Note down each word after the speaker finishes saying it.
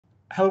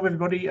Hello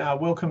everybody,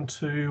 welcome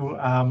to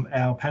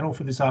our panel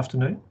for this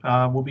afternoon.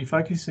 We'll be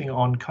focusing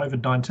on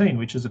COVID-19,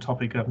 which is a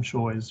topic I'm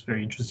sure is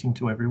very interesting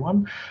to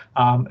everyone,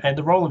 and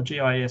the role of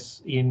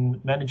GIS in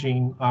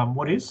managing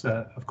what is,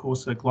 of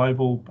course, a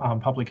global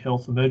public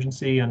health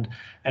emergency and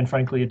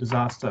frankly a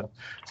disaster.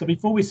 So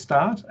before we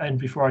start and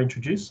before I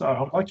introduce,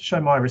 I'd like to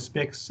show my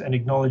respects and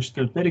acknowledge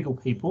the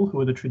Bedegal people who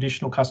are the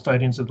traditional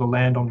custodians of the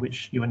land on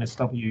which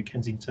UNSW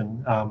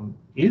Kensington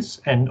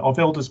is, and of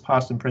elders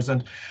past and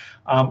present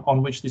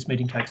on which this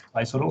meeting takes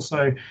place. I'd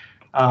also,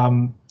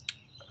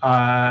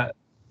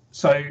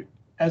 so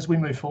as we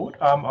move forward,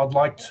 I'd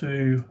like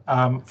to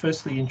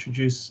firstly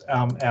introduce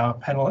our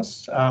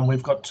panellists.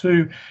 We've got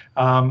two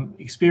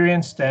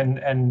experienced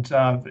and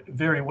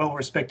very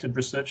well-respected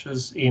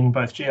researchers in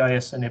both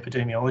GIS and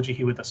epidemiology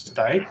here with us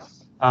today.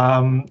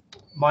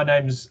 My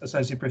name is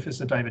Associate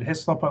Professor David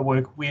Heslop. I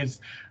work with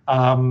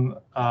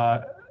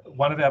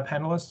one of our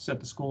panellists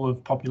at the School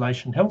of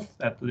Population Health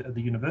at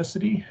the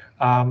university,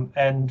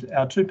 and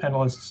our two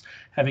panellists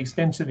have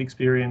extensive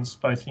experience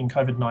both in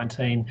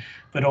COVID-19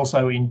 but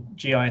also in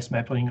GIS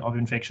mapping of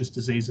infectious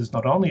diseases,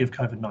 not only of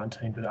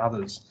COVID-19 but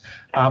others.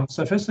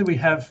 So firstly we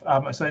have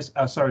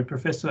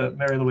Professor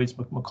Marylouise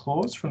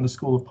McLaws from the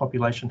School of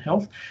Population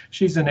Health.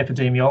 She's an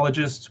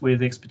epidemiologist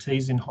with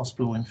expertise in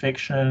hospital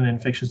infection and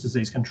infectious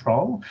disease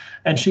control,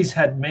 and she's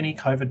had many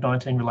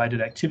COVID-19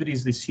 related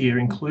activities this year,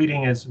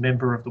 including as a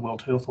member of the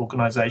World Health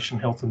Organization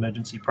Health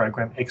Emergency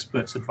Program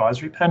Experts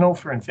Advisory Panel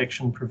for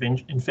Infection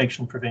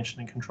Prevention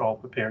and Control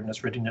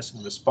Preparedness, Readiness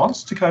and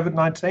Response to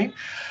COVID-19.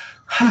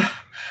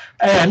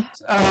 And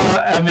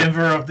a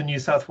member of the New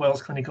South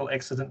Wales Clinical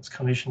Excellence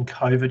Commission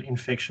COVID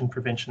Infection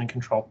Prevention and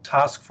Control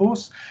Task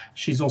Force.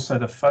 She's also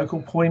the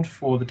focal point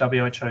for the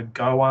WHO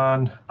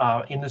GOAN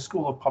in the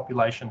School of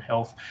Population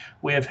Health.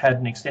 We have had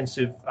an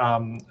extensive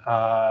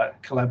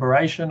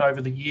collaboration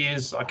over the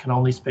years. I can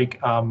only speak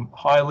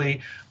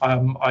highly.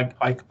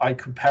 I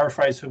could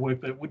paraphrase her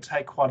work, but it would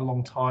take quite a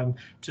long time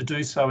to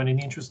do so. And in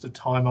the interest of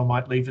time, I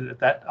might leave it at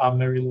that,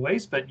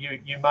 Marylouise. But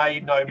you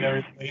may know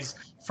Marylouise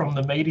from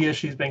the media.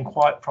 She's been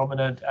quite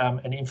prominent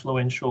and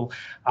influential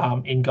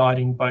in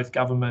guiding both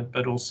government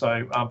but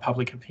also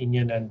public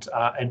opinion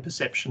and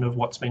perception of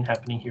what's been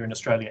happening here in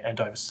Australia and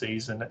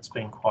overseas, and that's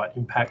been quite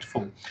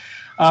impactful.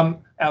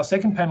 Our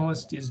second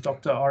panellist is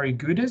Dr. Ori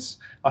Gudes.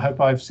 I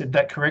hope I've said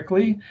that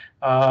correctly.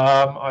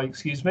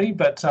 Excuse me,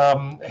 but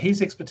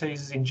his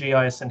expertise is in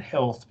GIS and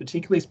health,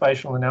 particularly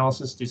spatial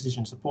analysis,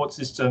 decision support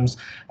systems,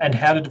 and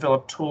how to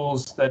develop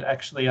tools that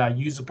actually are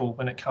usable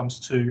when it comes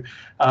to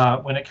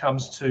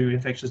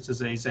infectious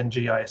disease and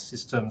GIS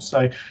systems.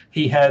 So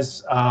he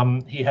has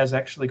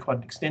actually quite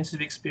an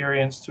extensive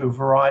experience through a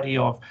variety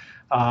of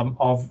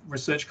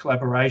research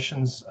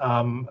collaborations.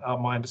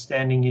 My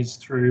understanding is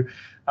through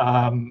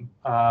the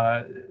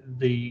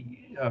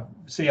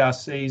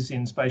CRCs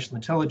in spatial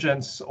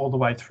intelligence, all the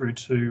way through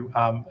to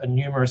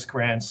numerous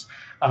grants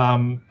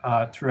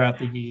throughout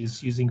the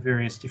years using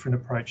various different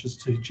approaches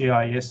to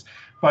GIS,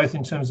 both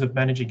in terms of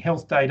managing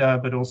health data,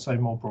 but also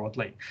more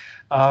broadly.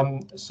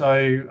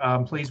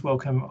 Please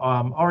welcome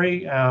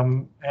Ori,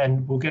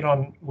 and we'll get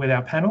on with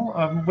our panel.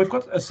 We've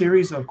got a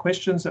series of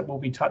questions that we'll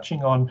be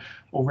touching on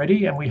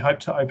already, and we hope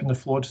to open the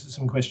floor to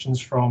some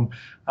questions from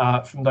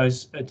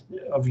those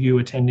of you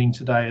attending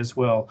today as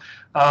well.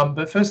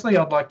 But firstly,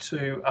 I'd like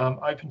to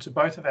open to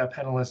both of our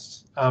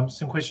panelists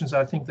some questions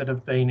I think that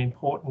have been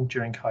important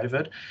during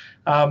COVID.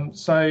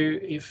 So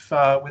if,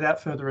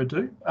 without further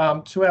ado,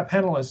 to our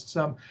panelists,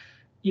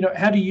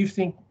 how do you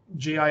think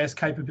GIS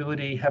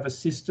capability have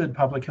assisted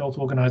public health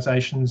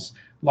organisations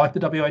like the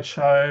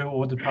WHO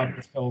or the Department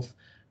of Health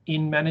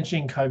in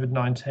managing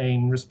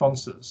COVID-19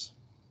 responses?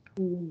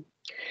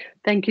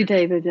 Thank you,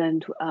 David,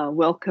 and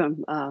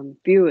welcome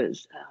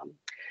viewers.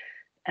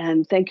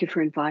 And thank you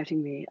for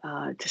inviting me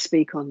to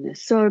speak on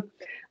this. So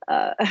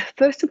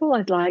first of all,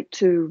 I'd like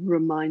to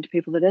remind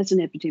people that as an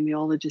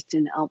epidemiologist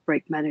in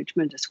outbreak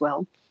management as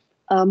well,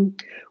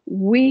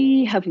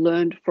 we have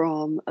learned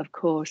from, of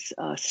course,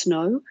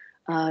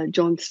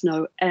 John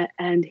Snow,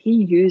 and he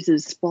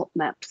uses spot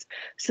maps.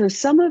 So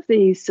some of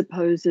these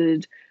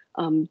supposed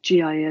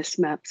GIS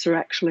maps are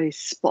actually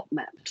spot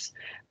maps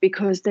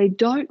because they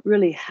don't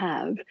really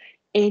have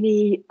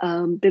any,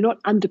 they're not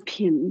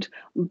underpinned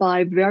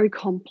by very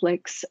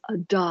complex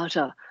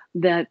data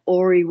that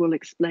Ori will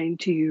explain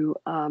to you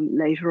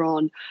later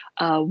on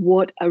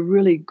what a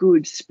really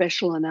good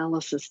spatial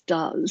analysis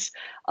does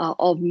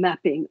of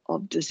mapping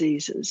of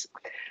diseases.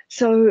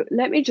 So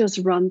let me just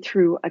run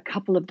through a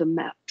couple of the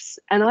maps.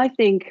 And I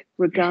think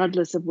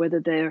regardless of whether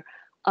they're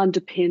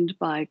underpinned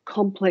by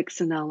complex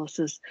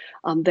analysis,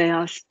 they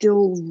are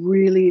still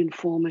really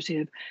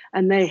informative,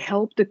 and they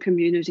help the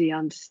community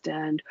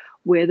understand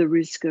where the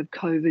risk of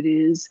COVID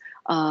is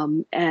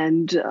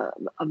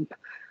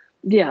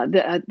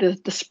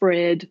the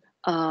spread,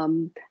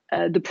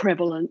 the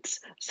prevalence.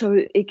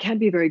 So it can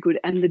be very good,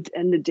 and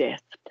the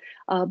death.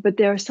 But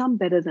there are some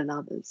better than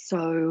others.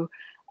 So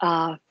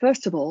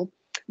first of all,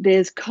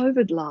 there's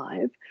COVID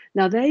Live.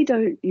 Now, they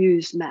don't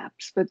use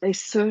maps, but they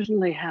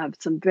certainly have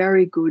some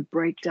very good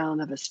breakdown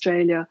of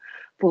Australia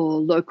for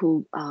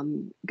local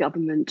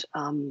government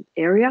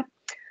area,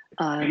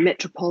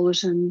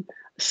 metropolitan,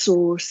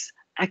 source,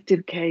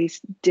 active case,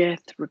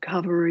 death,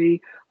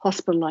 recovery,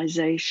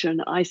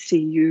 hospitalization,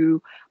 ICU,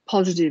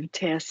 positive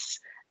tests,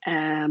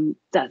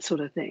 that sort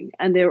of thing.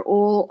 And they're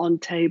all on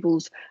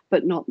tables,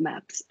 but not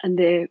maps. And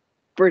they're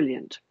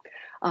brilliant,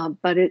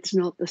 but it's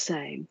not the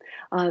same.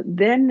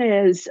 Then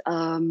there's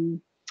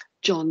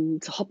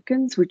Johns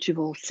Hopkins, which you've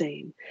all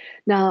seen.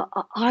 Now,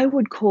 I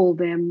would call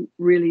them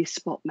really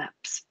spot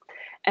maps.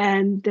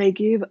 And they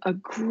give a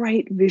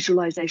great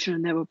visualization,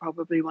 and they were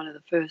probably one of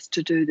the first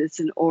to do this,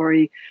 and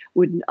Ori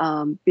would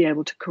be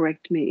able to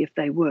correct me if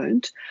they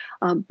weren't.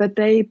 But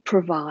they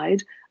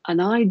provide an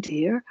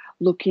idea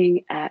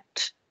looking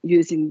at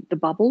using the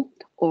bubble,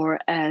 or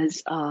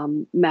as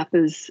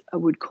mappers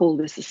would call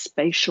this, a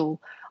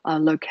spatial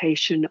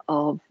location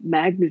of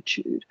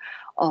magnitude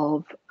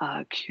of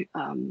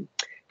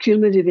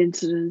cumulative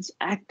incidents,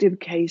 active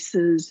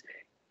cases,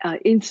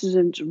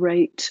 incident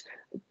rate,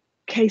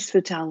 case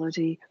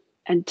fatality,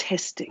 and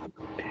testing.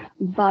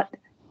 But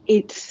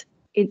it's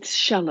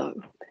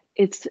shallow.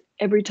 It's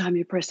every time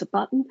you press a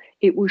button,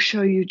 it will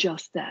show you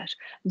just that.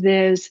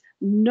 There's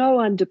no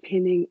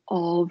underpinning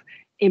of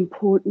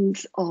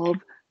importance of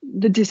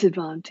the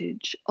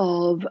disadvantage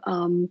of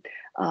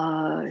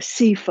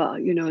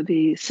CIFA, you know,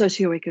 the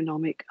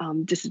socioeconomic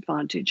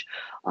disadvantage,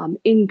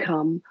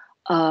 income,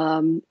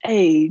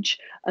 age.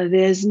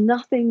 There's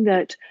nothing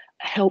that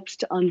helps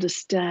to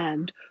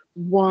understand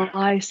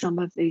why some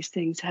of these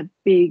things have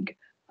big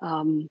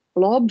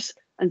blobs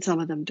and some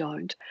of them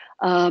don't.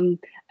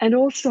 And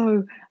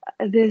also,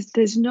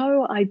 there's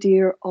no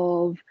idea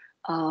of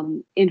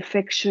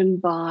infection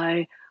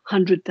by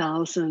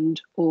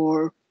 100,000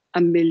 or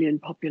a million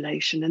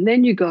population. And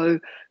then you go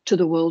to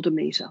the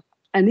worldometer,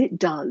 and it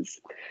does.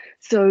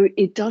 So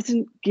it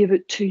doesn't give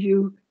it to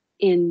you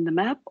in the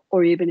map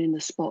or even in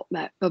the spot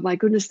map, but my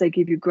goodness, they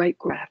give you great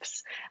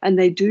graphs, and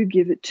they do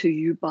give it to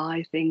you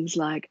by things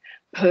like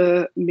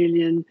per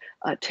million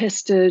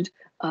tested,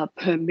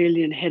 per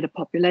million head of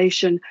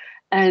population,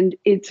 and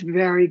it's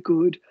very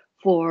good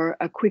for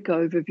a quick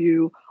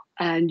overview.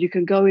 And you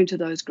can go into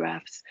those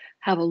graphs,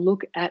 have a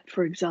look at,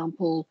 for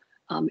example,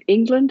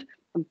 England,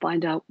 and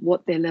find out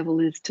what their level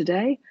is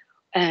today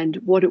and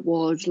what it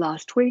was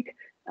last week,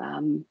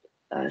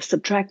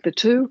 subtract the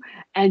two,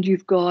 and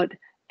you've got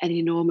an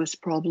enormous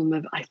problem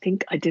of, I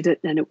think I did it,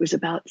 and it was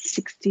about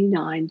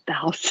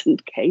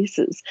 69,000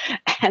 cases.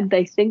 And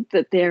they think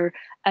that they're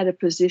at a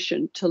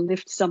position to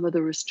lift some of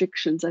the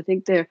restrictions. I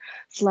think they're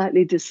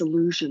slightly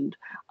disillusioned.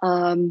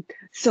 You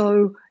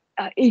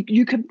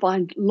can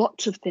find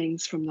lots of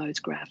things from those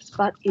graphs,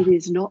 but it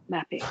is not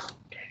mapping.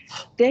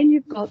 Then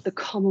you've got the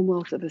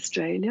Commonwealth of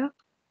Australia,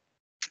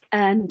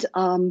 and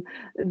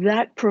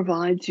that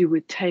provides you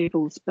with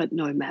tables but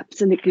no maps,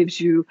 and it gives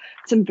you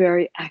some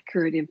very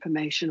accurate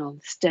information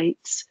on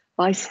states,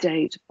 by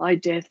state, by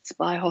deaths,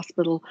 by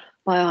hospital,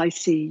 by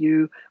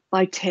ICU,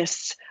 by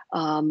tests,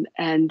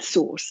 and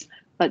source,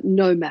 but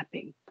no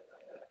mapping.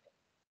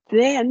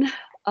 Then,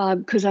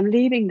 because I'm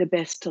leaving the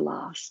best to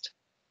last,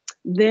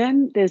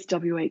 then there's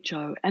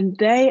WHO, and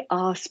they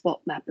are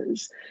spot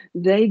mappers.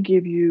 They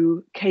give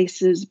you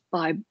cases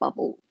by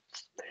bubble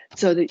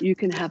so that you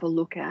can have a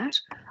look at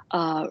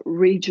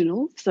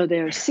regional. So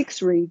there are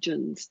 6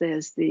 regions.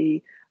 There's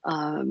the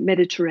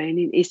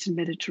Mediterranean, Eastern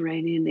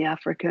Mediterranean, the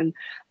African,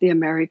 the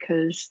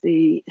Americas,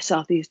 the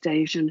Southeast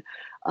Asian,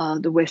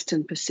 the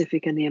Western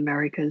Pacific, and the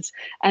Americas.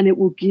 And it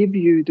will give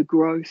you the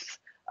growth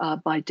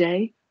by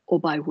day or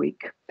by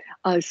week.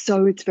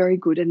 So it's very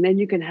good. And then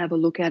you can have a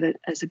look at it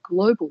as a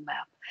global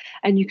map,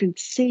 and you can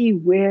see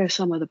where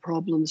some of the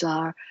problems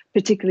are,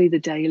 particularly the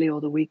daily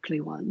or the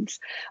weekly ones.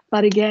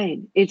 But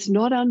again, it's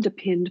not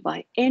underpinned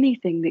by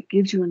anything that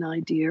gives you an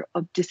idea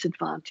of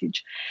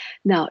disadvantage.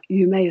 Now,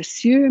 you may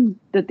assume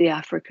that the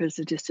Africas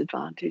are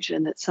disadvantaged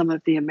and that some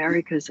of the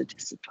Americas are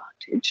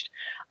disadvantaged,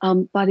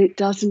 but it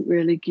doesn't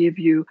really give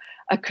you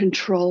a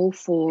control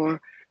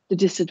for the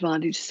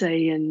disadvantage,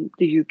 say, in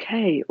the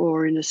UK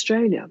or in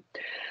Australia.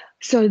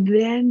 So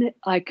then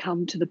I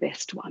come to the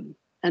best one,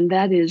 and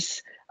that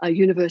is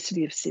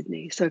University of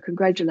Sydney. So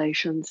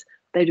congratulations,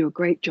 they do a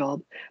great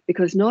job,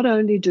 because not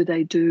only do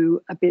they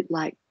do a bit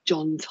like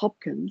Johns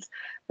Hopkins,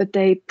 but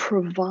they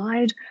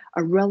provide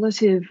a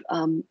relative,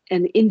 an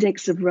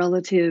index of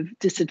relative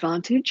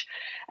disadvantage,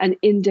 an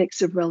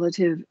index of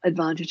relative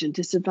advantage and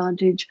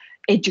disadvantage,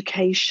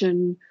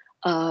 education,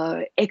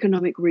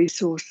 economic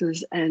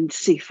resources, and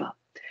CIFA.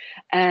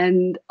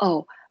 And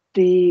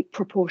the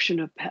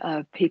proportion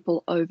of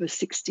people over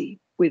 60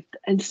 with,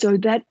 and so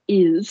that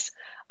is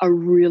a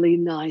really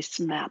nice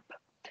map,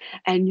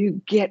 and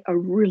you get a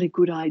really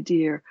good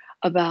idea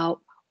about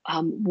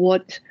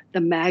what the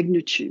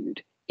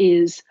magnitude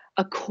is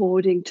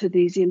according to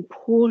these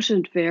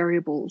important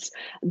variables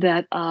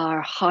that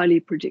are highly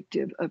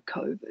predictive of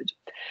COVID.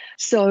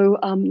 So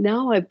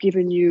now I've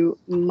given you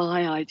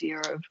my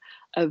idea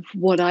of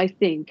what I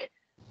think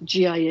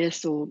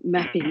GIS or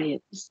mapping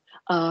is,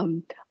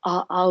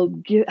 I'll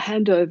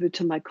hand over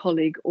to my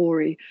colleague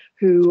Ori,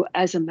 who,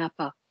 as a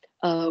mapper,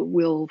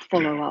 will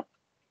follow up.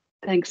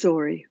 Thanks,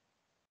 Ori.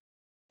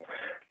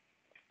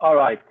 All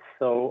right.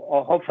 So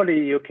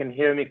hopefully you can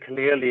hear me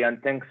clearly,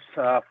 and thanks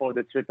for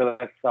the Triple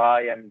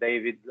SI and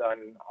David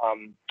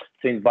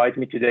to invite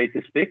me today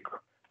to speak.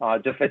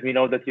 Just let me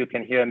know that you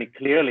can hear me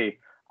clearly.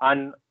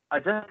 And I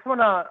just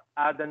want to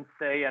add and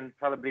say and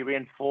probably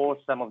reinforce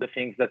some of the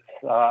things that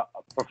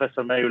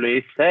Professor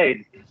Marylouise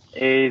said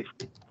is,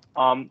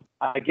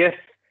 I guess,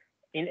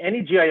 in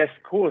any GIS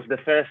course, the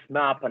first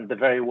map and the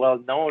very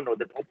well-known or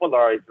the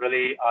popular is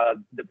really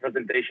the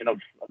presentation of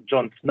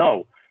John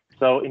Snow.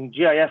 So in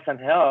GIS and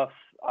health,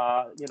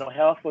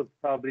 health was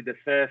probably the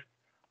first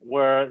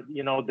where,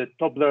 the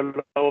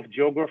Tobler law of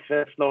geography,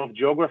 first law of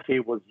geography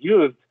was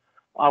used.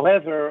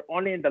 However,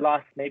 only in the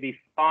last maybe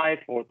 5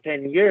 or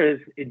 10 years,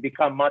 it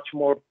became much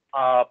more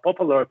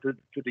popular to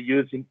the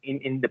use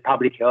in the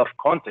public health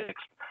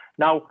context.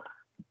 Now,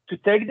 to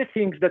take the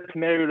things that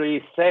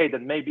Marylouise said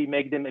and maybe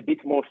make them a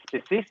bit more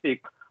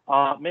specific,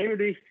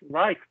 Marylouise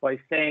right by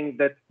saying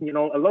that,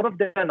 a lot of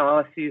the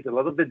analyses, a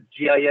lot of the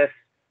GIS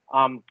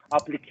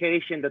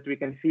application that we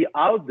can see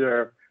out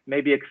there,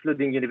 maybe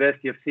excluding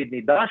University of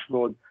Sydney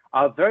dashboard,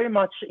 are very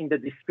much in the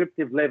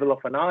descriptive level of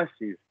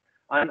analysis.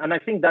 And I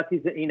think that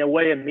is, in a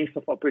way, a miss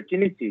of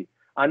opportunity.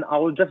 And I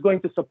was just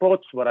going to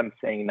support what I'm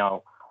saying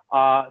now.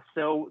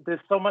 So there's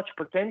so much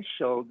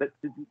potential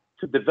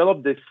to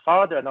develop this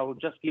further, and I will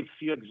just give a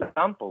few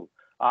examples.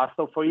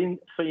 So for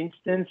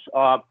instance,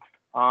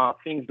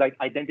 things like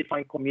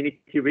identifying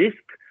community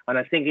risk. And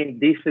I think in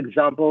this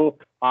example,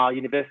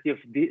 University of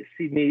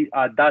Sydney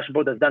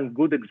dashboard has done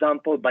good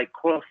example by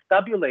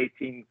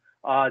cross-tabulating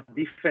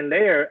different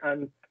layer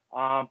and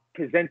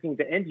presenting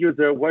the end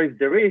user where is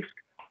the risk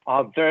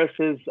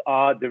versus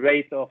the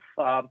rate of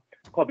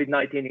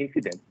COVID-19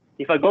 incidents.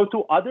 If I go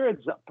to other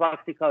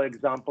practical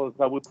examples,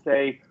 I would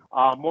say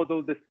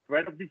model the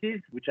spread of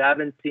disease, which I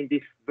haven't seen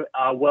this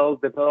well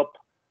developed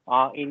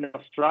in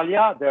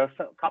Australia. There are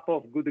a couple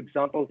of good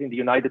examples in the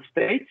United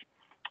States.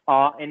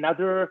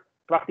 Another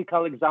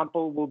practical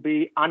example will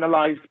be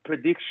analyze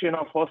prediction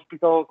of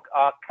hospital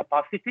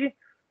capacity.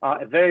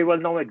 A very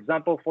well-known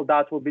example for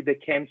that will be the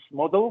CAMS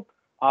model,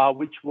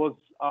 which was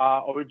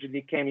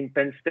originally came in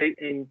Penn State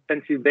in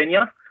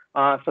Pennsylvania.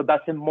 So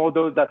that's a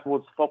model that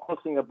was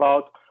focusing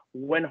about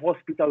when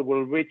hospital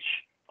will reach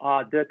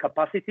their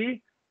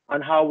capacity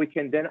and how we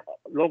can then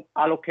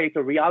allocate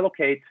or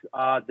reallocate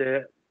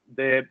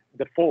the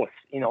force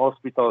in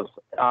hospitals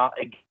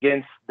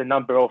against the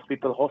number of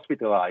people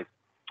hospitalized.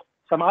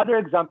 Some other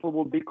example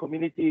will be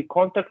community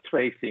contact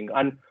tracing.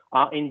 And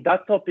in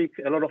that topic,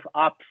 a lot of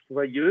apps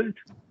were used.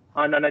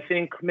 And I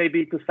think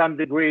maybe to some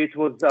degree it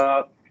was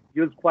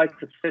used quite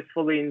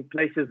successfully in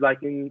places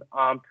like in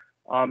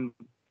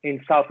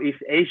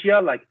Southeast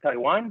Asia, like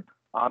Taiwan,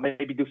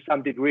 maybe to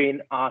some degree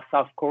in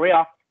South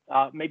Korea,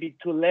 maybe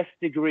to less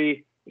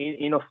degree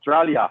in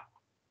Australia.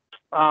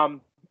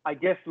 I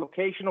guess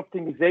location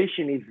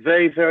optimization is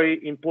very,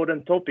 very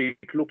important topic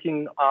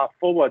looking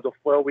forward of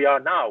where we are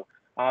now,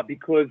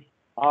 because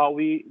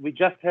we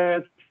just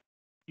heard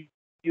a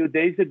few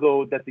days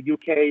ago that the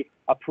UK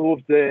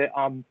approved the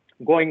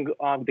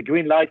the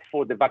green light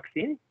for the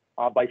vaccine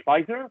by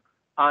Pfizer.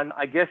 And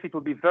I guess it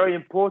will be very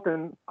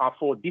important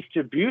for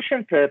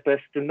distribution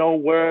purpose to know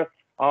where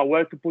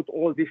to put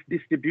all these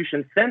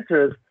distribution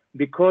centers,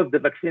 because the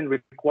vaccine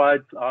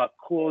required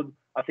cold,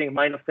 I think,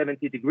 minus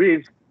 70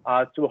 degrees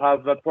to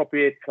have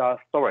appropriate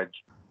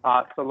storage.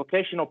 So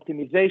location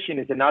optimization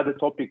is another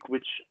topic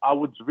which I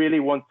would really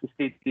want to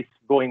see this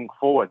going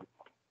forward.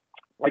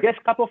 I guess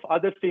a couple of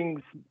other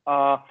things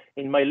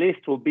in my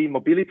list will be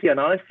mobility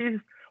analysis.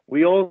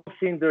 We all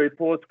seen the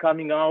reports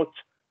coming out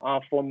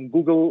from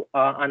Google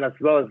and as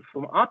well as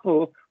from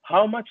Apple,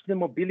 how much the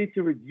mobility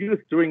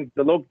reduced during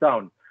the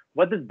lockdown.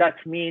 What does that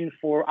mean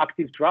for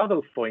active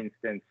travel, for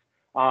instance?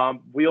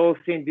 We all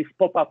seen these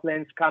pop-up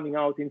lanes coming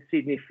out in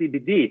Sydney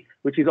CBD,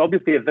 which is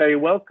obviously a very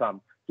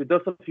welcome. To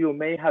those of you who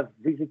may have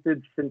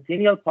visited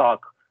Centennial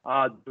Park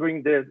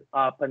during the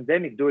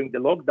pandemic, during the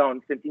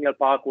lockdown, Centennial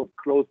Park was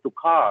closed to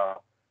car.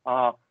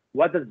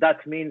 What does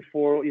that mean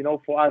for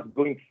for us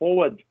going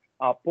forward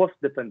post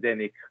the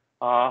pandemic?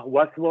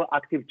 What will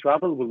active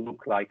travel will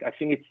look like? I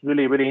think it's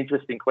really, really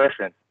interesting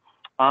question.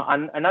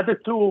 And another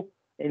tool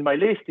in my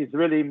list is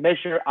really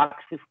measure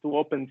access to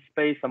open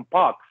space and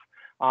parks.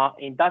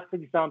 In that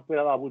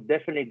example, I would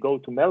definitely go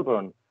to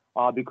Melbourne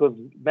because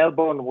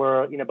Melbourne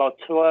were in about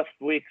 12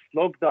 weeks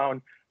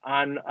lockdown,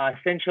 and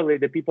essentially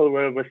the people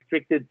were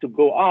restricted to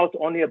go out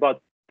only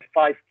about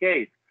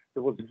 5K.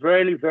 There was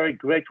very, very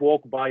great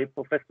work by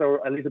Professor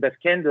Elizabeth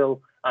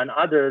Kendall and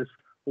others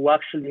who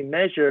actually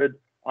measured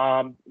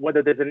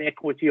whether there's an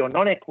equity or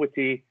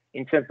non-equity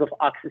in terms of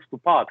access to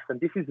parks. And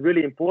this is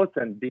really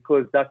important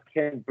because that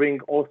can bring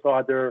also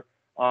other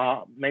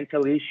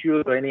mental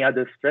issues or any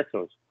other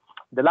stressors.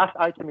 The last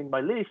item in my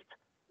list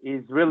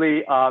is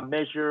really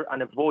measure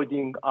and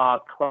avoiding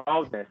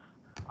crowdness.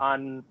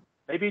 And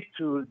maybe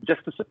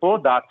just to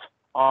support that,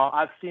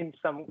 I've seen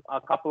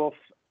a couple of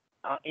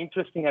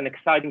interesting and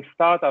exciting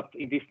startups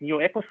in this new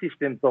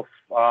ecosystems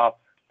of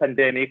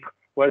pandemic,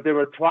 where they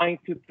were trying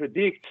to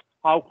predict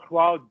how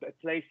crowded a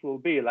place will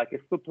be, like a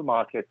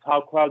supermarket,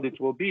 how crowded it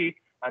will be,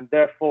 and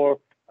therefore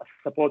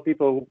support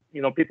people.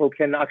 People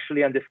can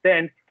actually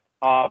understand,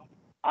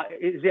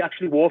 is it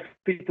actually worth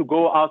it to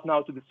go out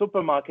now to the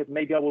supermarket?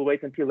 Maybe I will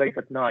wait until late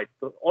at night.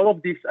 So all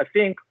of these, I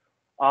think,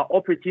 are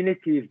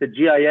opportunities that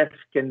GIS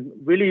can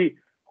really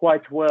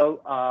quite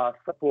well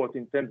support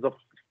in terms of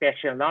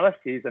spatial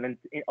analysis, and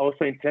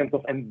also in terms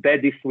of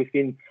embed this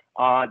within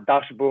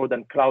dashboard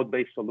and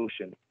cloud-based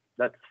solutions.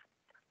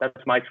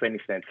 That's my 20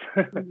 cents.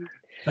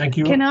 Thank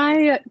you. Can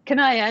I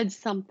add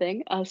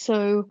something?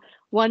 So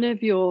one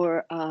of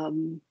your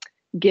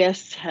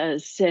guests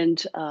has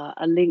sent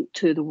a link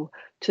to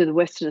the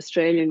Western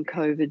Australian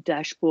COVID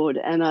dashboard,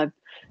 and I've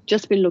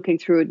just been looking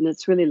through it, and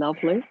it's really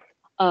lovely.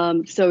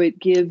 So it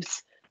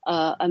gives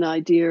an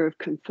idea of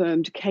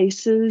confirmed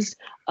cases,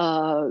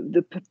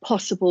 the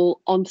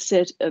possible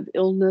onset of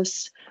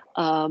illness,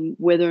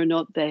 whether or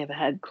not they have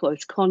had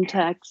close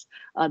contacts,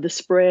 the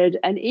spread,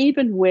 and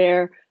even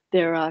where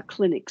there are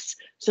clinics.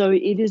 So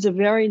it is a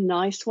very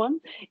nice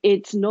one.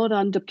 It's not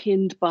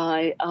underpinned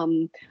by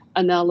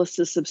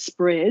analysis of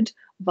spread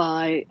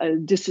by a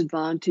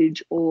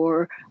disadvantaged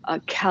or a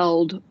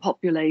cowed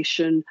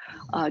population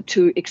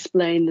to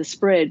explain the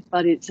spread,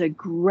 but it's a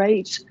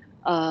great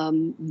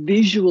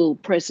visual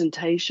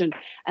presentation,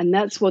 and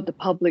that's what the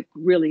public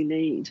really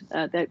need,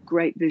 that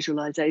great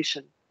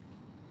visualization.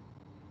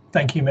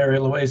 Thank you,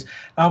 Marylouise.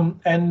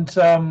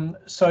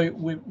 So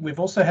we've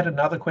also had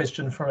another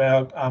question from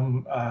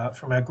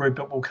our group,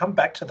 but we'll come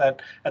back to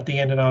that at the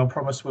end, and I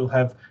promise we'll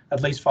have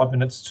at least 5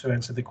 minutes to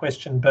answer the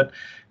question. But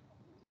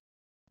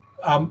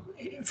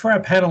for our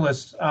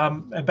panelists,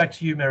 and back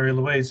to you,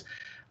 Marylouise,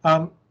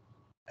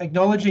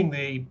 acknowledging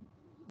the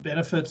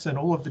benefits and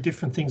all of the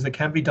different things that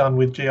can be done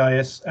with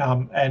GIS,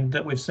 and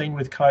that we've seen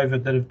with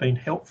COVID that have been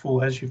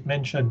helpful, as you've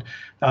mentioned,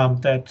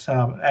 that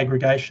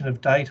aggregation of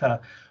data.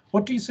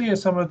 What do you see as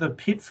some of the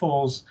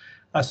pitfalls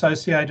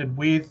associated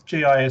with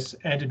GIS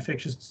and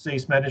infectious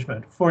disease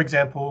management? For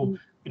example,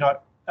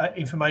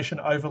 information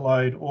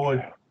overload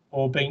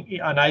or being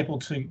unable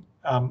to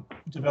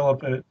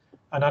develop an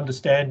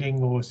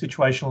understanding or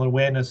situational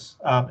awareness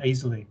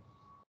easily.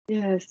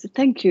 Yes,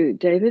 thank you,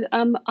 David.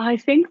 I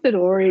think that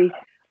Ori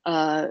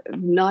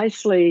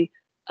nicely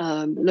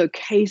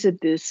located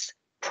this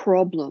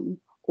problem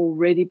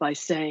already by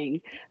saying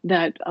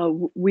that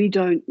we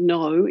don't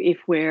know if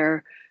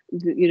we're,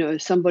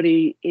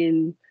 somebody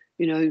in,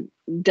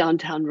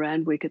 downtown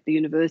Randwick at the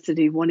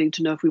university wanting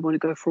to know if we want to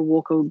go for a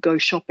walk or go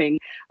shopping,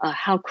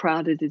 how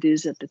crowded it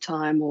is at the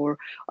time, or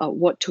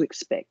what to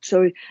expect.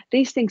 So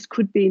these things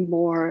could be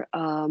more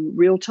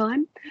real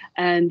time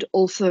and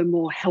also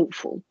more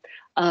helpful.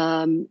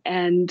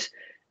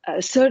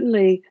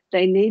 Certainly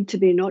they need to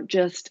be not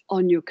just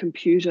on your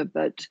computer,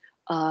 but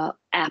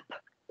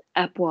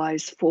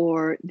app-wise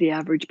for the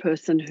average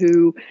person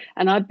who,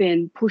 and I've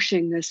been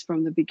pushing this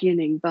from the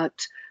beginning,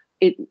 but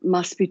it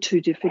must be too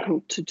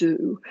difficult to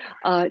do,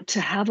 to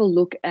have a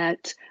look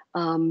at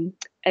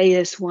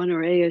AS1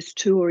 or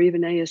AS2 or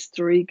even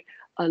AS3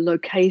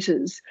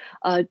 locators,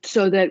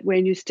 so that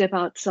when you step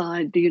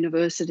outside the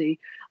university,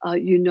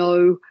 you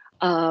know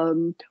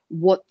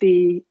what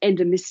the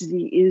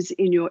endemicity is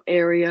in your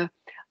area.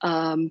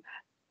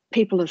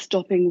 People are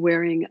stopping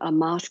wearing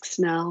masks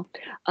now.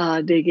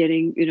 They're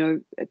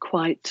getting,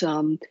 quite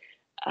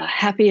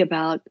happy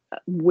about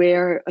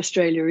where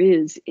Australia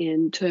is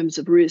in terms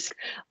of risk,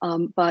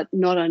 but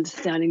not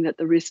understanding that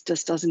the risk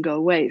just doesn't go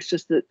away. It's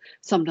just that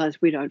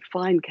sometimes we don't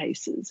find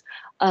cases.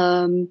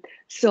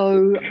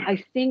 So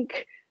I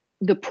think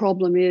the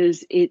problem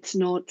is it's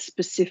not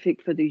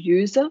specific for the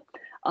user.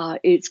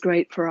 It's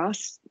great for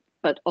us,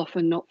 but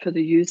often not for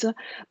the user.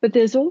 But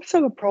there's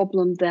also a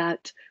problem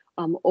that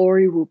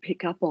Ori will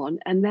pick up on,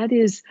 and that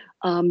is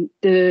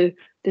the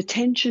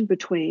tension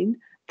between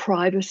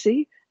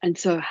privacy, and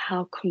so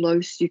how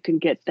close you can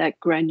get that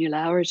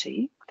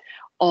granularity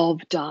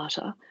of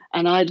data.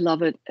 And I'd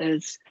love it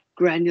as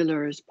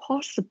granular as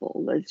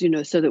possible, as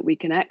so that we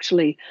can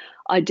actually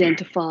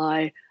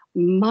identify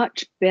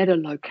much better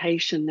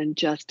location than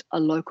just a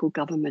local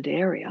government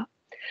area,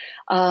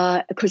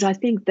 because I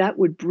think that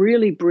would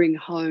really bring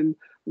home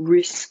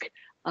risk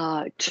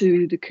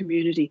to the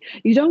community.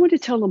 You don't want to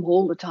tell them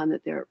all the time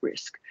that they're at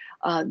risk.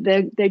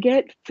 They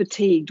get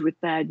fatigued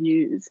with bad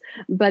news.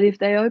 But if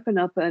they open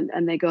up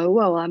and they go,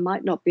 well, I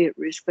might not be at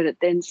risk, but it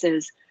then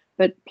says,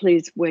 but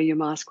please wear your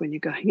mask when you're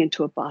going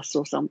into a bus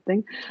or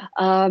something.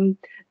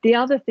 The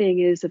other thing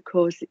is, of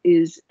course,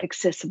 is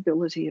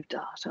accessibility of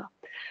data.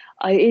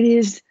 It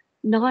is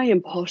nigh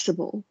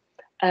impossible,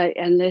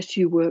 unless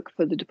you work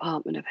for the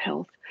Department of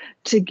Health,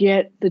 to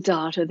get the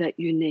data that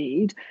you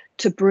need,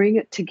 to bring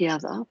it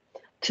together,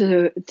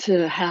 to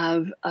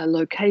have a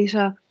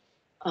locator,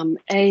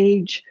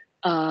 age,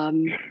 all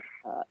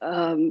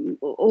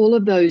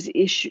of those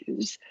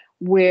issues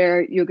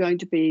where you're going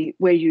to be,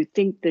 where you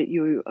think that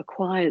you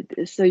acquired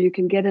this, so you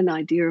can get an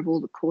idea of all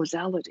the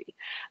causality.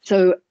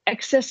 So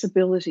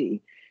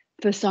accessibility,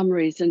 for some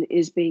reason,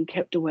 is being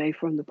kept away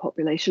from the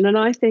population. And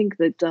I think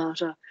that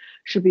data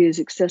should be as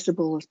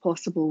accessible as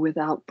possible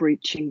without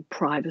breaching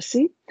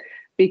privacy,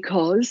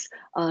 because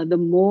the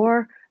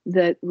more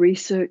that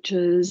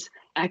researchers,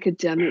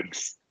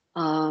 academics,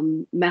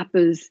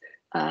 mappers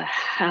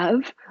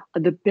have,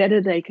 the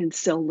better they can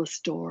sell the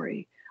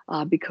story.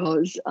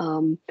 Because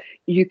when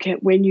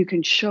you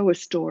can show a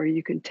story,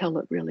 you can tell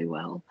it really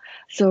well.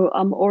 So,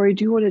 Ori,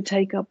 do you want to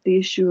take up the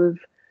issue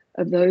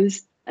of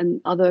those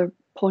and other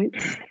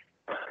points?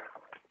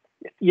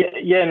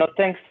 Yeah, no,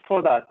 thanks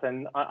for that.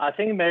 And I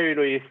think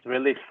Marylouise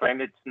really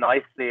framed it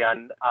nicely,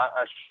 and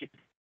she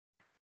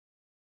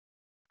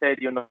said,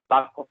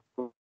 lack of,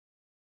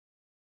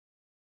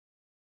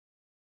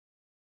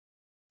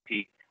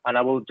 and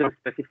I will just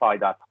specify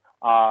that.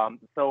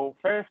 So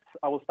first,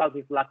 I will start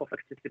with lack of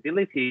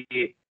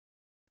accessibility.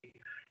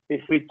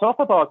 If we talk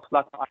about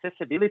lack of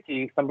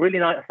accessibility, some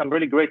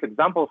really great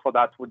example for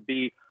that would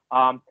be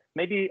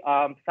maybe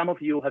some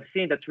of you have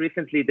seen that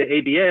recently the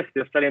ABS,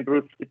 the Australian Bureau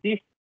of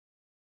Statistics,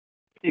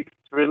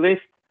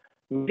 released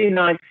really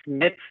nice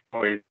net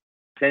stories,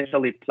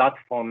 essentially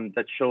platform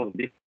that shows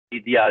this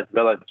media as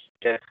well as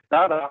just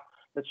data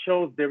that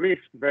shows the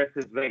risk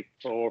versus rate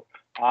for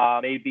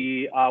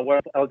maybe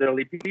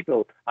elderly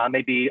people,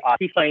 maybe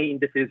TIFA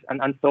indices,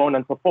 and so on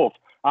and so forth.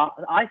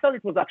 I thought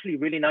it was actually a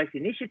really nice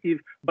initiative,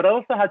 but I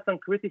also had some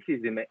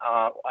criticism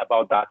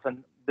about that.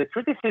 And the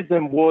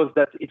criticism was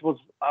that it was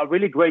a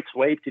really great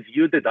way to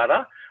view the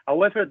data.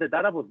 However, the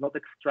data was not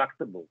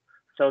extractable.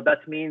 So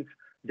that means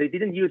they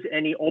didn't use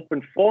any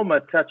open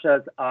format such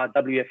as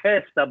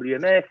WFS,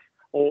 WMS,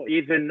 or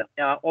even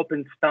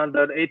open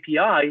standard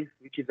APIs,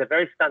 which is a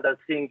very standard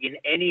thing in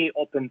any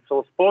open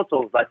source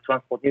portals like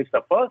Transport New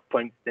South Wales, for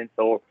instance,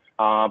 or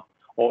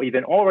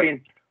even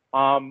Orion.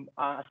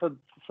 So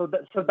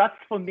that's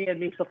for me a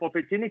mix of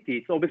opportunity.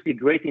 It's obviously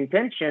great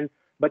intention,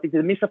 but it's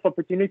a mix of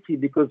opportunity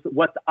because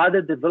what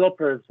other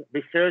developers,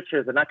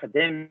 researchers, and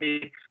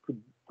academics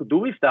could do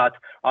with that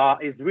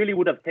is really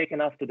would have taken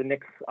us to the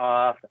next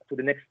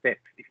step,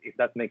 if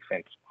that makes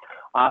sense.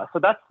 So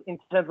that's in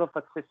terms of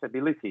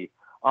accessibility.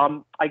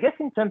 I guess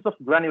in terms of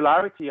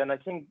granularity, and I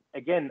think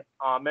again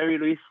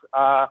Marylouise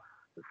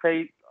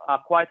say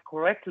quite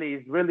correctly,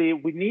 is really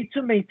we need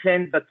to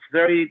maintain that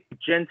very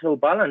gentle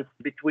balance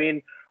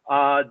between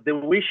the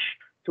wish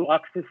to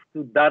access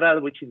to data,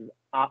 which is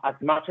as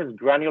much as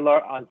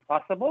granular as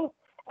possible,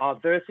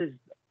 versus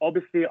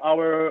obviously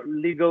our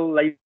legal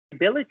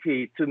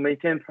liability to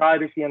maintain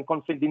privacy and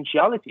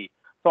confidentiality.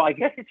 So I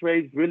guess it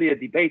raised really a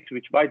debate,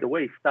 which, by the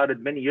way,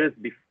 started many years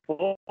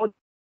before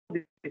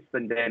this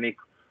pandemic.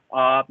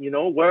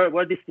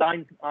 Where this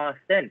line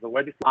stands, or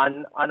where this,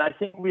 and I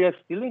think we are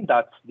still in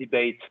that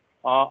debate.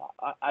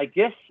 I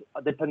guess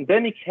the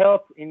pandemic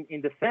helped in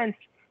the sense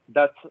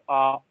that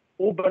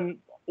urban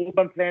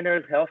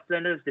planners, health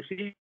planners,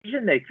 decision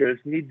makers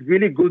need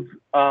really good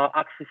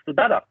access to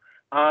data.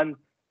 And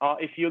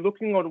if you're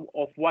looking at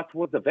what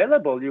was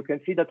available, you can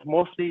see that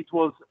mostly it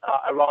was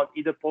around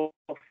either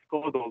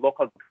postcode or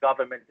local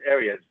government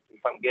areas.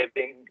 If I'm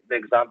giving the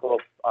example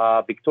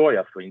of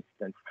Victoria, for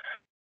instance.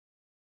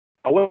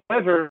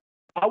 However,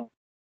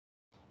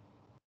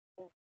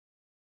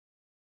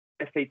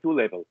 SA2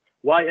 level.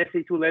 Why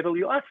SA2 level,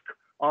 you ask?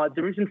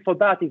 The reason for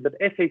that is that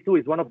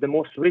SA2 is one of the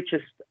most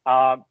richest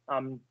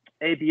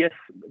ABS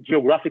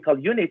geographical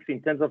units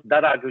in terms of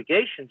data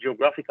aggregation,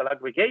 geographical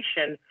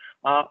aggregation,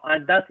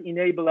 and that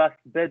enables us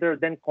better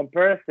than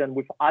comparison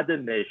with other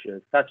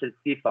measures, such as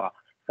CIFA,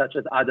 such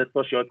as other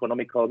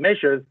socioeconomical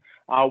measures,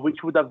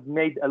 which would have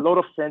made a lot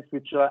of sense,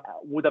 which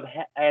would have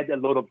had a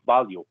lot of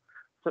value.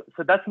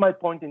 So that's my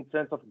point in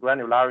terms of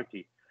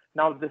granularity.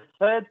 Now, the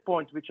third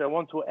point, which I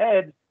want to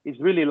add, is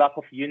really lack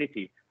of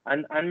unity.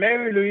 And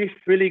Marylouise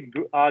really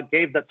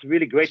gave that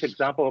really great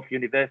example of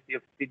University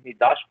of Sydney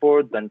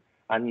dashboards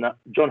and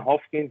John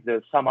Hopkins.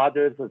 There's some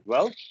others as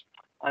well.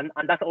 And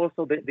that's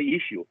also the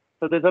issue.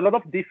 So there's a lot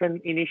of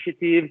different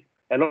initiatives,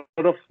 a lot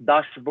of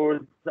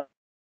dashboards.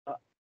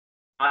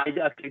 I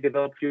actually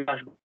developed a few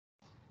dashboards,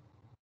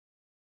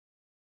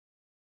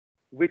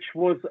 which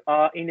was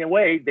in a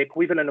way the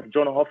equivalent of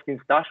John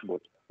Hopkins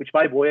dashboard, which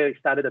by the way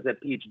started as a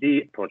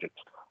PhD project.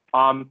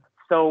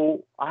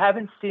 So I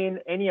haven't seen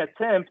any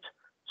attempt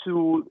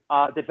to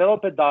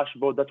develop a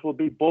dashboard that will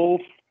be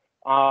both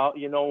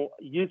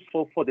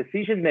useful for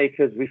decision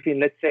makers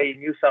within, let's say,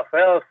 New South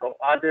Wales or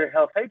other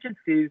health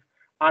agencies,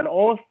 and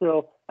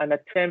also an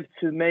attempt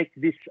to make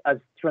this as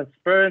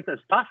transparent as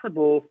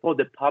possible for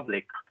the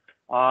public.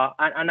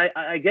 And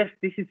I guess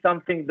this is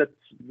something that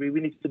we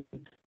need to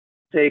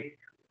take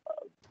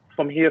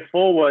from here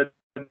forward.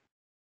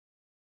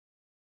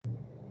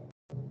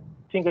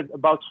 Think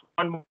about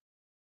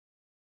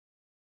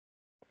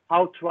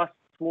how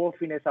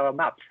trustworthiness our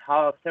maps,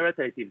 how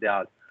authoritative they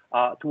are,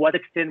 to what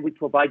extent we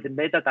provide the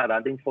metadata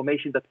and the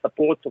information that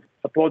support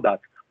that.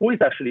 Who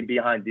is actually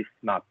behind these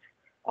maps?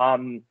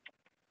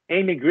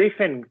 Amy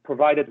Griffin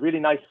provided really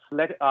nice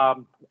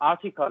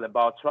article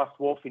about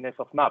trustworthiness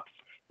of maps.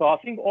 So I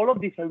think all of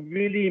these are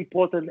really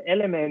important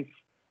elements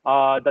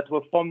that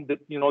will form the,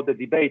 the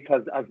debate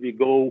as we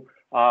go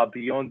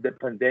beyond the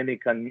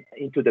pandemic and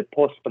into the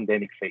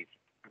post-pandemic phase.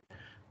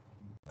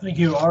 Thank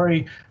you,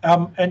 Ori.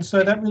 And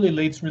so that really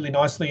leads really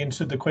nicely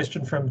into the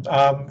question from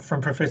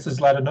Professor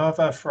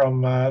Zlatanova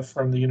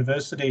from the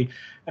university,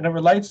 and it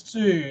relates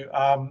to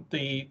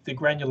the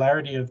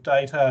granularity of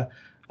data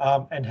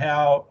and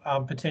how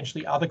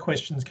potentially other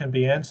questions can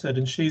be answered.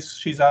 And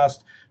she's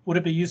asked, would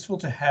it be useful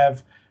to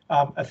have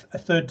a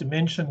third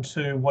dimension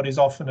to what is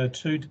often a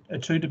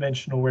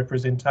two-dimensional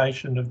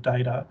representation of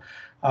data?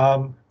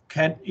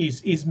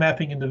 Is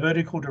mapping in the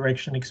vertical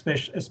direction,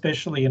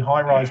 especially in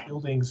high-rise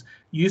buildings,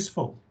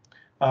 useful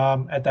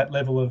at that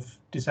level of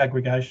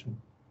disaggregation?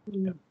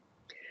 Yeah.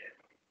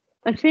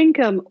 I think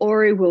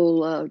Ori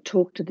will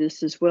talk to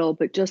this as well,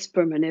 but just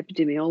from an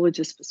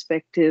epidemiologist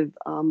perspective,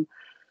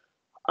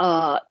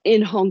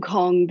 in Hong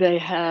Kong, they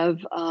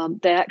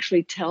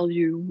actually tell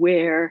you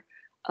where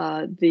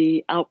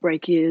the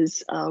outbreak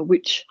is,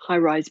 which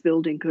high-rise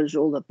building, because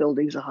all the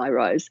buildings are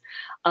high-rise,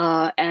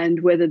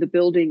 and whether the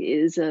building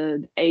is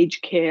an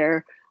aged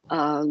care,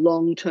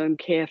 long-term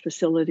care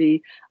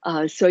facility.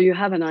 So you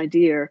have an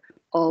idea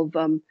of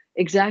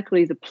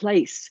exactly the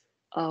place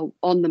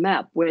on the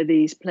map where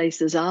these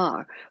places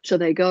are. So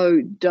they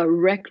go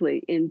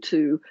directly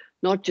into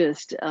not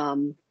just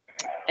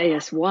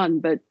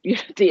AS1, but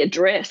the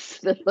address,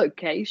 the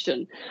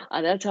location.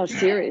 That's how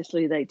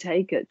seriously they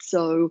take it.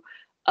 So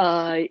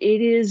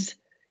it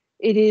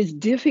is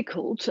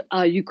difficult.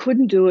 You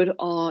couldn't do it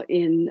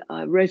in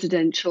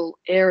residential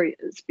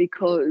areas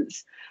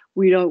because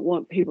we don't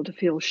want people to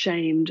feel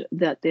shamed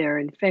that they're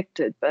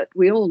infected. But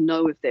we all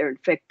know if they're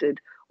infected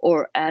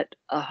or at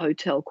a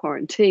hotel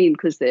quarantine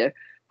because they're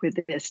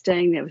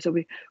staying there.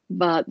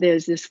 But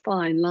there's this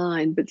fine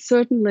line. But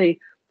certainly,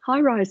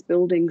 high-rise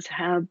buildings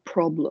have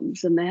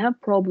problems, and they have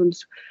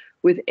problems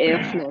with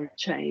airflow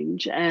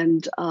change.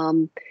 And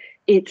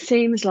it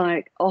seems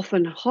like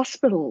often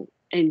hospital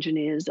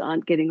engineers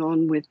aren't getting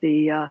on with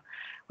the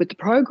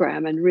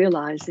program and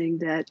realizing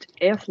that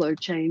airflow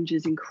change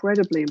is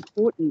incredibly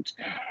important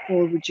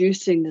for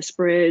reducing the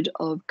spread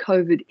of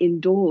COVID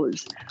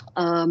indoors.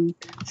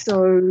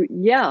 So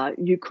yeah,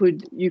 you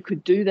could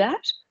do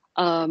that.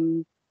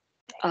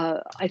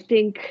 I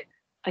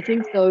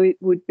think though it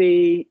would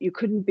be, you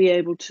couldn't be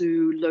able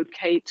to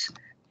locate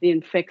the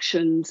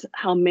infections,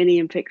 how many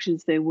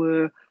infections there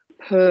were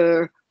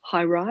per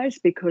high rise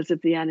because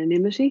of the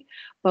anonymity,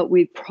 but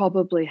we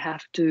probably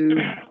have to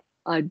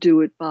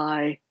do it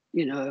by,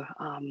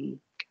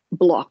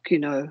 block,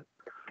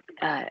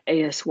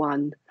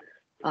 AS1.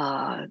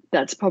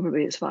 That's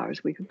probably as far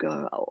as we could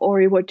go.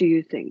 Ori, what do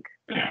you think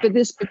for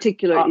this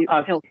particular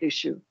health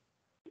issue?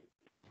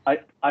 I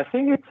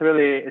think it's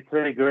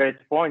really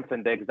great point,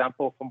 and the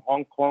example from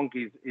Hong Kong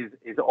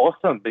is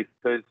awesome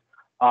because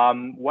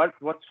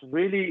what's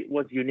really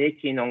was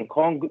unique in Hong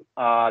Kong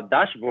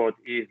dashboard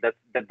is that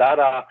the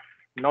data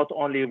not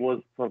only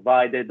was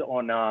provided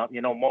on a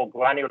more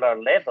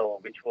granular level,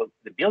 which was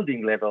the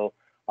building level,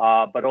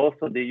 but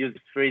also they used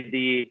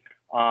 3D.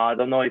 I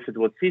don't know if it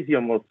was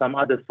Cesium or some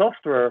other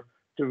software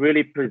to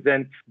really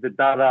present the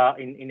data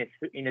in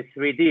a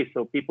 3D,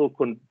 so people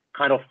could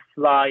kind of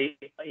fly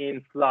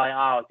in, fly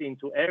out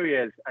into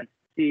areas and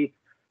see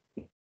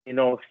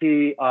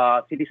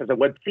this as a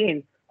web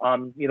scene.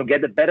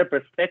 Get a better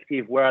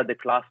perspective where are the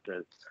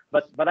clusters.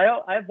 But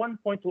I have one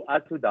point to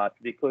add to that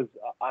because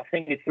I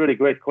think it's a really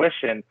great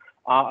question.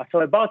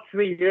 So about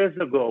 3 years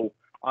ago,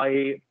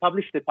 I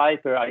published a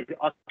paper. I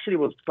actually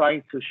was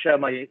trying to share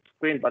my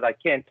screen, but I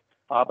can't.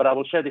 But I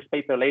will share this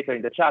paper later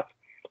in the chat.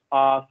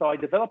 So I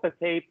developed a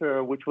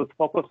paper which was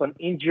focused on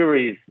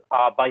injuries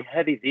by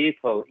heavy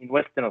vehicle in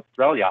Western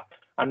Australia.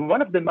 And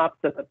one of the maps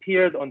that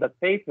appeared on that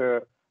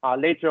paper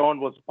later on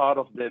was part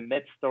of the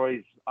Med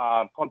Stories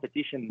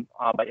competition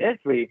by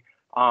Esri,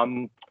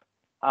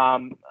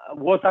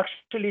 was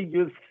actually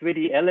used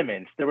 3D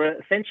elements. There were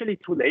essentially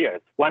two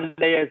layers. One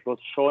layer was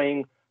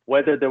showing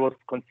whether there was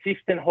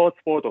consistent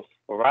hotspot or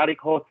sporadic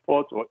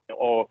hotspot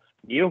or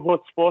new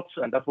hotspots,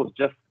 and that was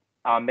just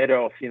a matter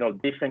of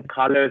different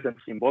colors and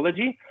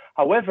symbology.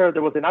 However,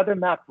 there was another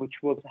map which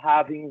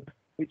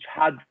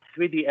had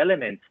 3D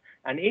elements,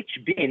 and each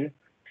bin.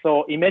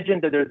 So imagine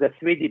that there's a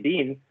 3D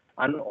bin,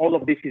 and all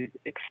of this is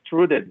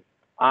extruded,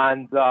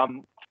 and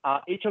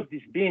each of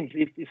these bins,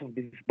 each of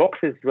these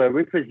boxes were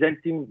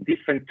representing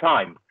different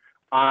time,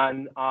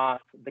 and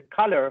the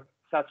color,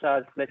 such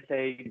as let's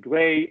say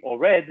gray or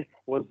red,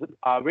 was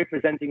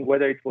representing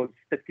whether it was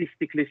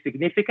statistically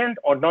significant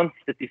or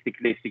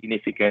non-statistically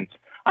significant,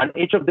 and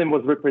each of them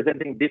was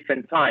representing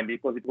different time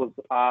because it was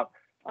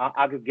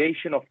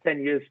aggregation of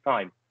 10 years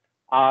time.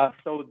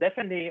 So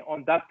definitely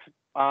on that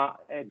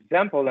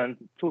example, and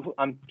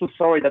I'm too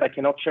sorry that I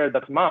cannot share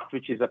that map,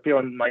 which is appear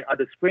on my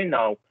other screen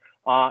now,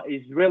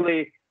 is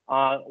really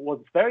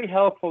was very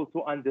helpful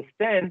to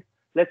understand.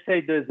 Let's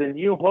say there's a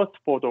new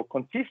hotspot or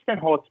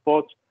consistent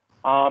hotspot.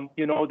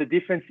 the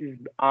differences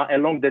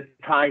along the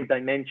time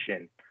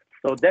dimension.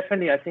 So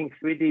definitely, I think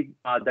 3D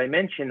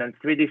dimension and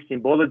 3D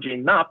symbology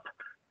in map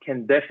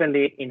can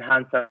definitely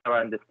enhance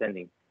our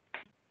understanding.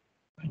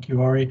 Thank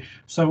you, Ori.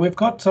 So we've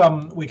got,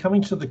 we're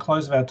coming to the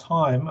close of our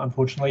time,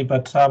 unfortunately,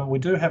 but we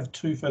do have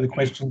two further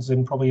questions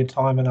and probably a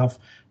time enough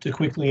to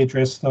quickly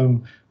address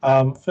them.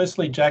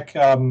 Firstly, Jack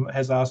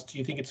has asked, do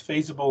you think it's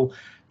feasible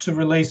to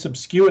release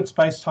obscured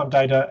space-time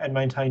data and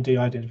maintain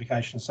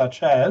de-identification,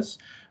 such as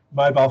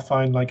mobile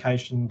phone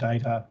location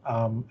data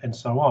and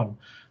so on?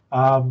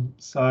 And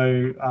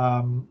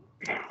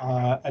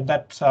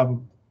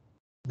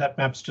that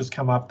map's just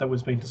come up, that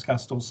was being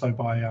discussed also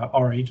by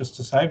Ori, just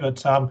to say, but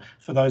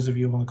for those of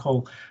you on the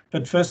call.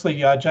 But firstly,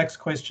 Jack's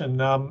question,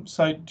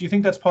 so do you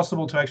think that's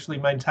possible to actually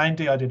maintain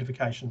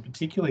de-identification,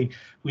 particularly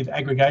with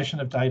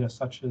aggregation of data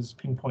such as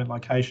pinpoint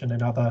location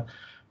and other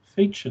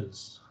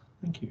features?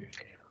 Thank you.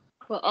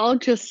 Well, I'll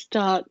just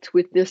start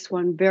with this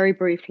one very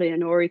briefly,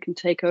 and Ori can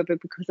take over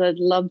because I'd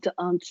love to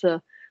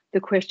answer the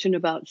question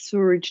about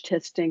sewerage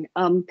testing.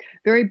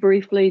 Very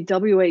briefly,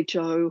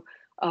 WHO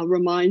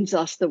reminds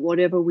us that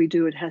whatever we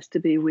do, it has to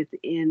be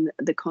within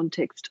the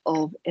context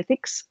of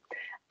ethics.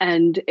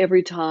 And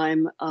every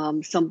time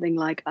something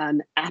like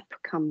an app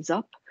comes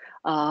up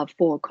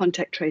for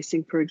contact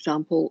tracing, for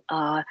example,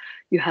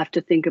 you have to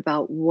think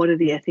about what are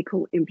the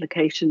ethical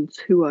implications,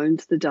 who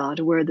owns the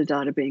data, where are the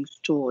data being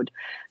stored.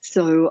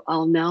 So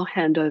I'll now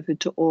hand over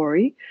to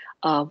Ori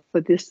for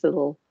this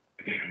little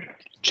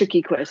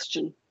tricky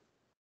question.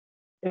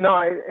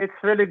 It's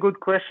a really good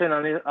question,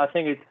 and I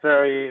think it's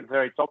very,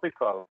 very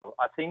topical.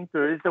 I think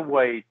there is a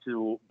way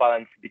to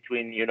balance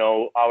between,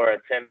 our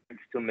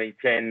attempts to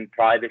maintain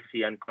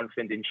privacy and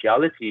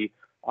confidentiality,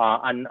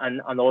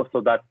 and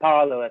also that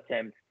parallel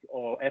attempts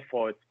or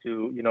efforts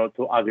to,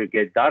 to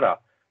aggregate data.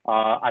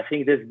 I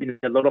think there's been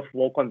a lot of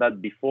work on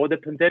that before the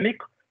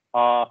pandemic,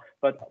 but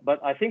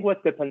I think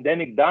what the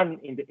pandemic done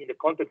in the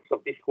context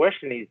of this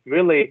question is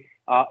really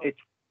it's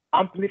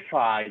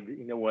amplified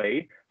in a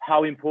way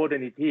how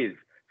important it is.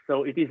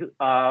 So it is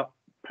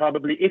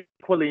probably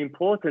equally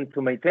important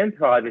to maintain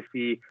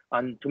privacy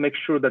and to make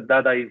sure that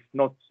data is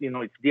not,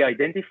 it's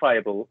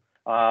de-identifiable,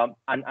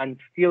 and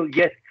still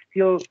get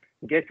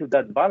to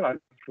that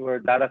balance where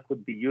data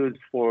could be used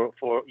for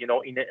in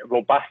a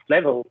robust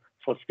level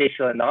for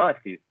spatial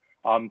analysis.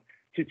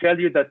 To tell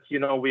you that,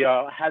 we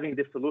are having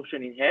the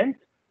solution in hand,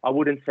 I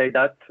wouldn't say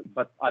that,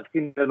 but I've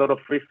seen a lot of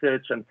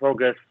research and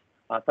progress,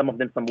 some of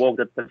them some work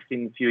that I've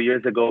seen a few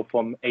years ago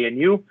from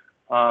ANU,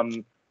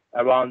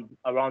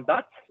 around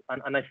that,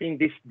 and I think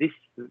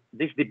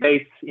this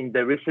debate in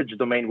the research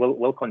domain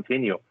will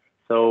continue.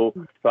 So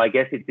I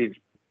guess it is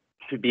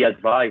to be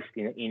advised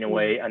in a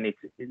way, and it's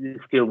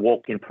still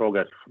work in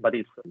progress, but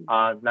it's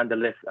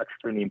nonetheless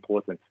extremely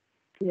important.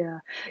 Yeah,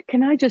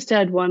 can I just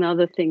add one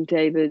other thing,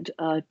 David,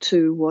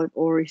 to what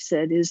Ori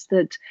said, is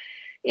that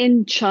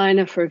in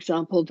China, for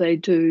example, they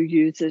do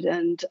use it,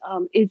 and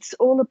it's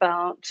all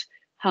about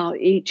how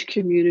each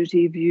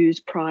community views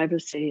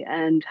privacy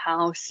and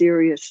how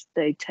serious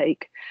they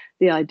take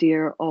the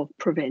idea of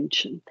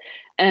prevention.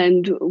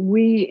 And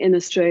we in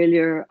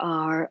Australia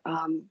are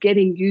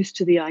getting used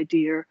to the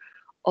idea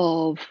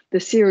of the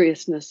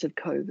seriousness of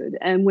COVID.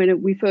 And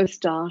when we first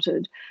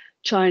started,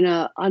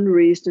 China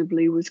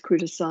unreasonably was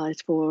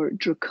criticized for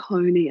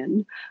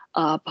draconian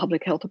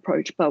public health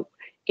approach, but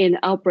in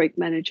outbreak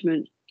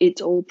management,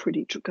 it's all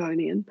pretty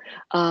draconian.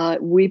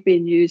 We've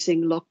been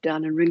using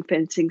lockdown and ring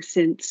fencing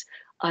since,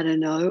 I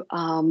don't know,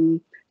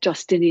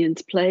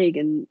 Justinian's plague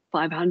in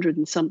 500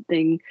 and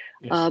something,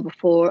 yes.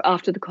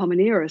 After the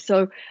Common Era.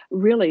 So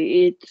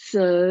really,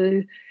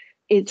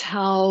 it's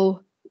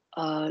how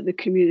the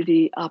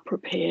community are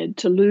prepared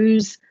to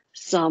lose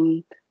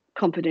some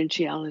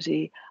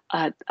confidentiality,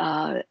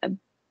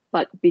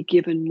 but be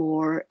given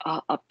more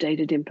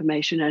updated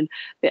information and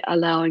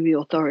allowing the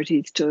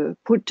authorities to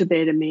put to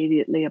bed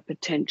immediately a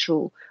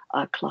potential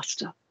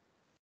cluster.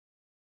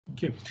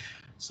 Thank you.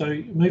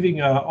 So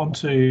moving on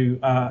to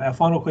our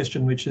final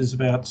question, which is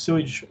about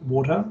sewage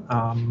water.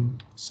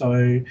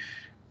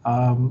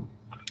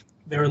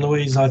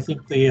 Marylouise, I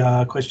think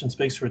the question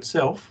speaks for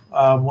itself.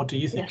 What do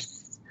you think?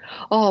 Yes.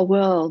 Oh,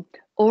 well,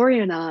 Ori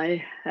and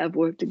I have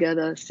worked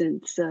together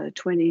since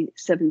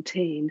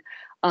 2017,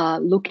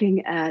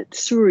 looking at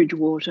sewage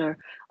water,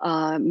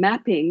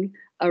 mapping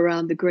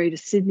around the Greater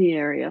Sydney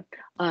area,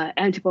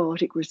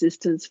 antibiotic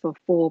resistance for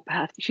 4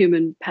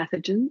 human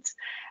pathogens,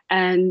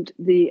 and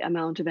the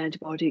amount of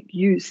antibiotic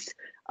use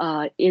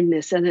in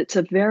this. And it's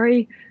a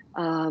very,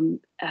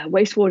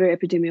 wastewater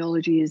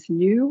epidemiology is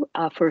new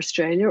for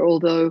Australia,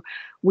 although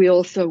we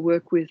also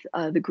work with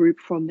the group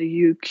from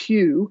the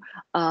UQ,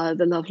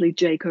 the lovely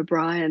Jake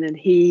O'Brien, and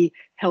he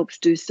helps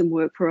do some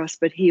work for us,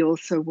 but he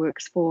also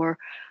works for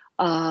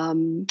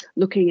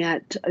looking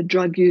at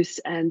drug use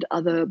and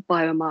other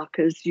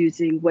biomarkers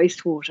using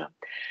wastewater.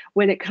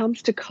 When it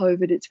comes to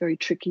COVID, it's very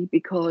tricky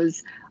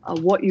because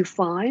what you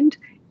find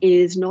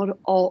is not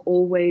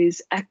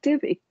always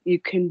active. You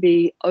can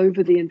be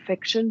over the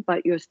infection,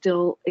 but you're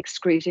still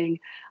excreting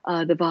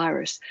the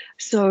virus.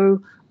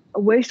 So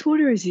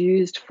wastewater is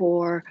used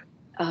for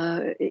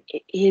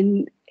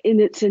in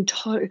its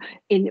entire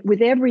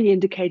with every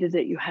indicator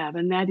that you have,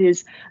 and that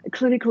is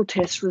clinical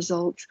test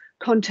results,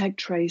 contact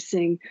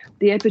tracing,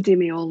 the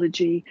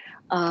epidemiology,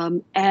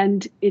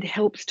 and it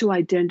helps to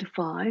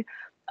identify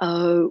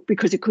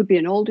because it could be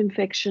an old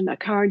infection, a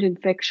current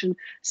infection,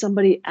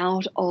 somebody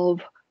out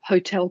of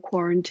hotel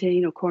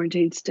quarantine or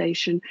quarantine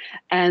station,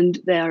 and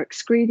they are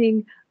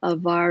excreting a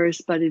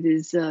virus, but it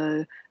is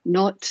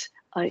not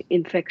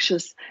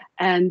infectious,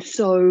 and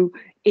so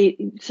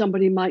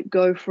somebody might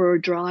go for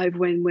a drive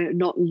when we're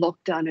not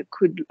locked down. It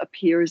could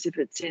appear as if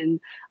it's in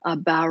a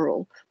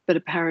Barrel, but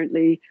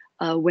apparently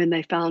when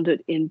they found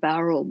it in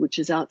Barrel, which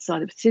is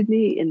outside of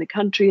Sydney, in the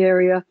country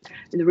area,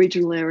 in the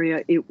regional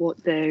area,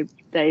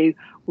 they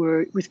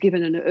was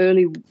given an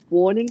early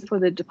warning for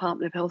the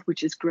Department of Health,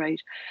 which is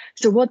great.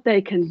 So what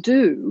they can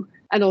do,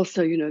 and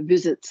also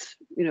visits,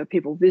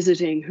 people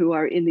visiting who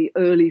are in the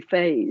early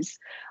phase.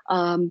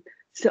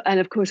 So, and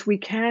of course, we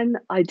can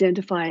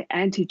identify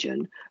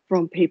antigen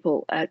from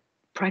people at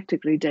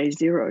practically day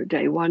 0,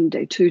 day 1,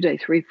 day 2, day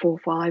 3, 4,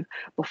 5,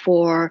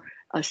 before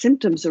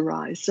symptoms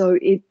arise. So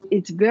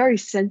it's very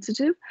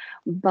sensitive,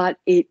 but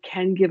it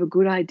can give a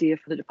good idea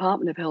for the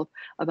Department of Health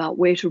about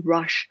where to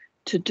rush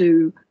to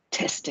do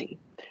testing.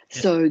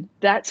 Yeah. So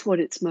that's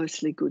what it's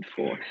mostly good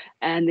for.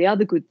 And the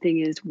other good thing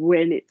is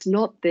when it's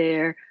not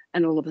there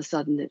and all of a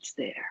sudden it's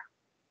there.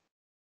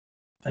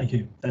 Thank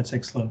you. That's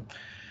excellent.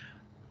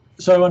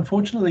 So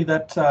unfortunately,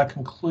 that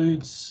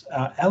concludes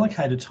our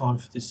allocated time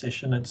for this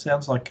session. It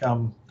sounds like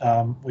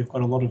we've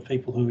got a lot of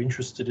people who are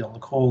interested on the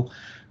call.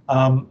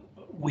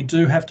 We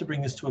do have to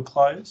bring this to a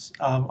close.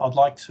 I'd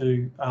like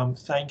to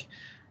thank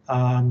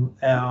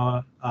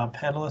our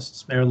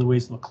panelists,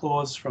 Marylouise and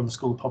McLaws from the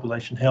School of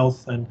Population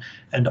Health,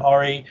 and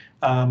Ori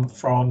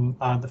from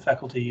the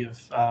Faculty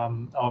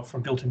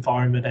from Built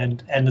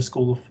Environment and the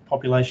School of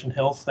Population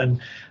Health.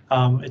 And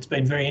it's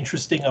been very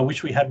interesting. I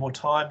wish we had more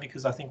time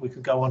because I think we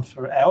could go on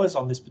for hours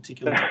on this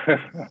particular topic.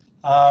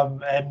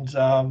 And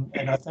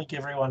I thank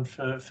everyone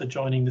for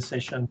joining the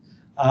session.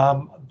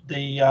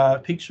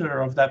 The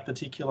picture of that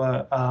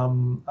particular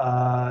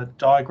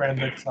diagram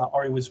that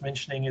Ori was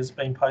mentioning has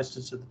been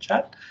posted to the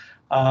chat,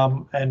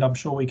 and I'm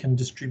sure we can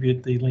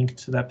distribute the link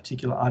to that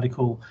particular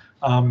article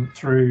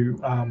through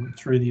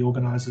the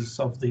organisers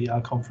of the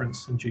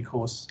conference in due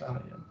course.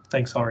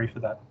 Thanks, Ori, for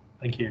that.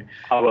 Thank you.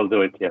 I will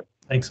do it, yeah.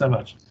 Thanks so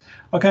much.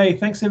 Okay,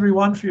 thanks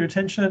everyone for your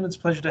attention. It's a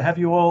pleasure to have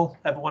you all.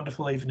 Have a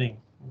wonderful evening.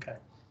 Okay.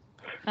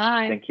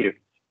 Bye. Thank you.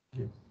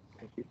 Thank you.